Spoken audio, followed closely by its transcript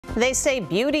They say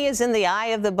beauty is in the eye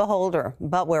of the beholder,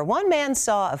 but where one man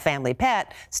saw a family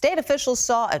pet, state officials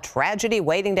saw a tragedy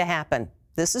waiting to happen.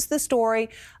 This is the story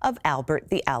of Albert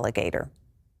the alligator.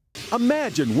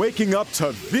 Imagine waking up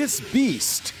to this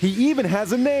beast. He even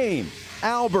has a name,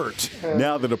 Albert.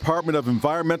 Now the Department of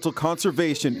Environmental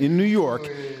Conservation in New York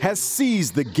has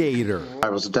seized the gator. I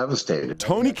was devastated.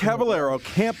 Tony Cavallaro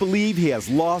can't believe he has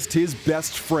lost his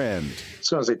best friend. As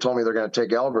soon as they told me they're going to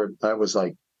take Albert, I was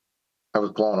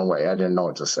blown away. I didn't know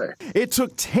what to say. It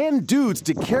took 10 dudes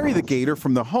to carry the gator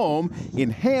from the home in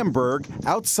Hamburg,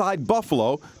 outside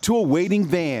Buffalo, to a waiting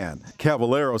van.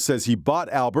 Cavallaro says he bought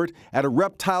Albert at a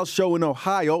reptile show in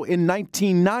Ohio in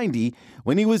 1990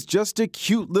 when he was just a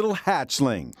cute little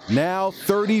hatchling. Now,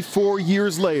 34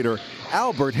 years later,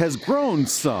 Albert has grown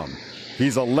some.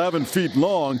 He's 11 feet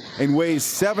long and weighs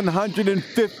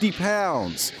 750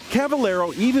 pounds.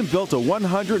 Cavallaro even built a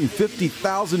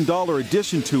 $150,000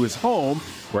 addition to his home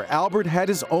where Albert had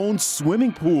his own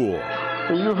swimming pool.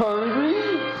 Are you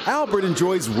hungry? Albert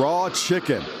enjoys raw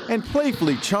chicken and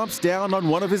playfully chomps down on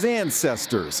one of his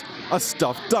ancestors, a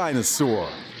stuffed dinosaur.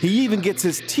 He even gets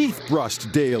his teeth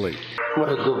brushed daily.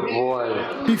 What a good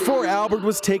boy. Before Albert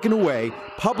was taken away,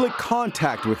 public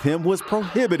contact with him was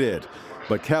prohibited.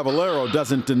 But Cavallaro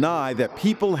doesn't deny that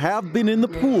people have been in the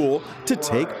pool to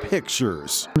take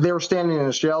pictures. They were standing in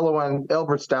a shallow end.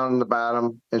 Albert's down in the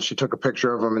bottom, and she took a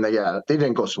picture of him, and they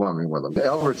didn't go swimming with him.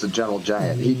 Albert's a gentle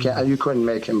giant. You couldn't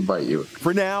make him bite you.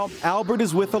 For now, Albert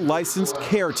is with a licensed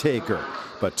caretaker.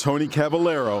 But Tony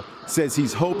Cavallaro says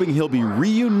he's hoping he'll be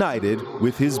reunited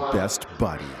with his best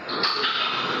buddy.